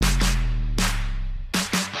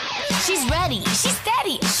She's ready, she's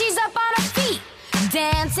steady, she's up on her feet,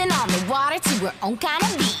 dancing on the water to her own kind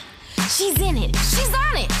of beat. She's in it, she's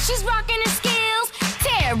on it, she's rocking her skills,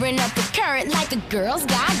 tearing up the current like the girl's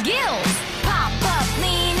got gills. Pop up,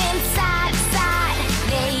 lean inside, side,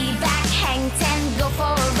 lay back, hang ten, go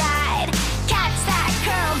for a ride. Catch that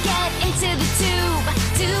curl, get into the tube,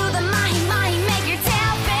 do the mahi-mahi, make your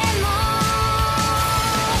tail fin move.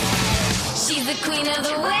 She's the queen of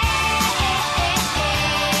the waves.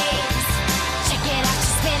 Check it out,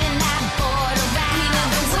 she's spinning that board around. Queen of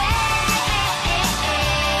the waves.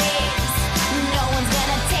 No one's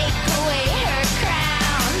gonna take away her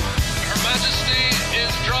crown. Her Majesty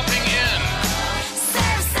is dropping in.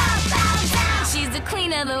 Surf's up, bow down. She's the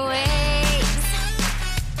queen of the waves.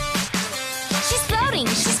 She's floating,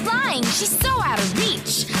 she's flying, she's so out of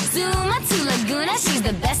reach. Zuma to Laguna, she's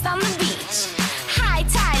the best on the beach. High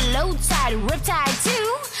tide, low tide, rip tide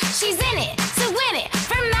too. She's in it to win it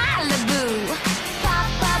from Malibu. Pop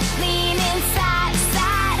up, lean inside,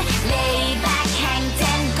 side, lay back, hang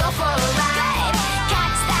ten, go for a ride.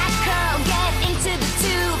 Catch that curl, get into the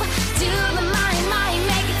tube, do the mahi-mahi,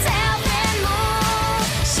 make your tail fin move.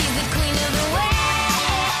 She's the queen of the waves.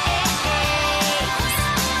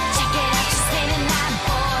 Check it out, she's spinning that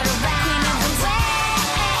board around. Queen of the waves.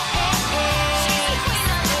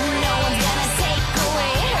 No one's gonna take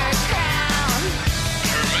away her crown.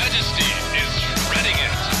 Her Majesty is shredding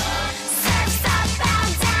it. Surf's up, bow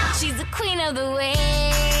down. She's the queen of the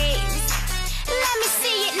waves. Let me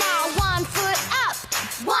see it now. 1 foot up,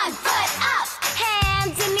 1 foot up.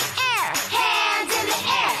 Hands in the air, hands in the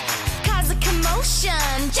air. Cause a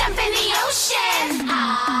commotion, jump in the ocean.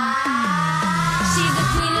 She's the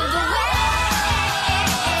queen of the waves.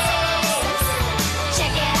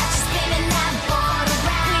 Check it out, she's spinning that board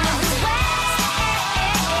around. Queen of the waves.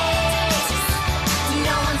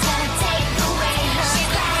 No one's gonna take away her.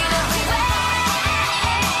 She's the queen of the waves.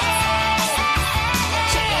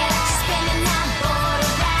 Check it out, she's spinning that board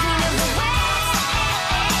around. Queen of the waves.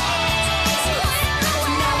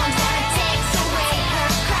 No one's gonna take away her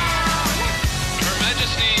crown. Her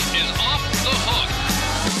Majesty is off the hook.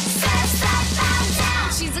 Surf's up, bow down.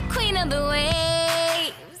 She's the queen of the waves.